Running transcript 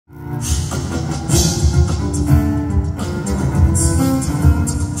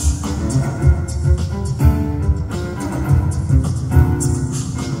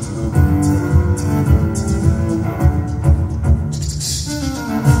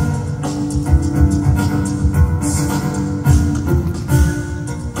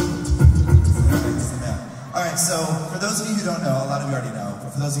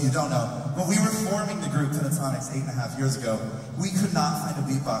the group Pentatonix 8.5 years ago, we could not find a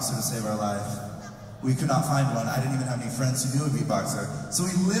beatboxer to save our life. We could not find one. I didn't even have any friends who knew a beatboxer. So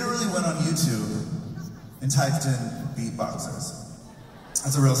we literally went on YouTube and typed in beatboxers.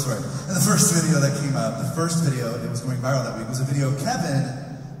 That's a real story. And the first video that came up, it was going viral that week, was a video of Kevin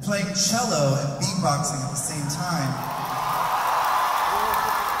playing cello and beatboxing at the same time.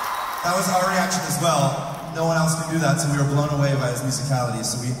 That was our reaction as well. No one else could do that, so we were blown away by his musicality.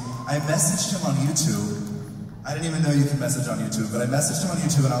 So I messaged him on YouTube. I didn't even know you could message on YouTube, but I messaged him on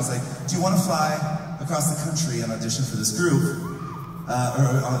YouTube and I was like, do you want to fly across the country and audition for this group? Or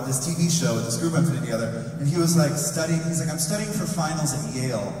on this TV show with this group I'm putting together? And he was like he's like, I'm studying for finals at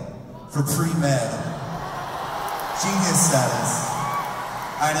Yale, for pre-med. Genius status.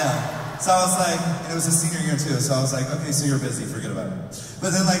 I know. So I was like, and it was his senior year too, so I was like, okay, so you're busy, forget about it. But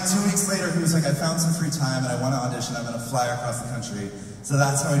then like 2 weeks later, he was like, I found some free time and I want to audition, I'm going to fly across the country. So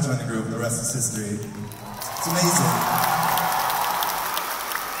that's how I joined the group, and the rest is history. It's amazing.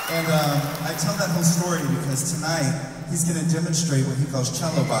 And I tell that whole story because tonight, he's going to demonstrate what he calls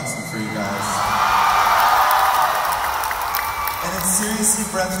cello boxing for you guys. And it's seriously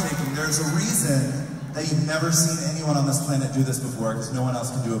breathtaking. There's a reason that you've never seen anyone on this planet do this before, because no one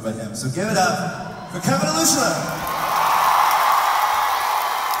else can do it but him. So give it up for Kevin Alusha.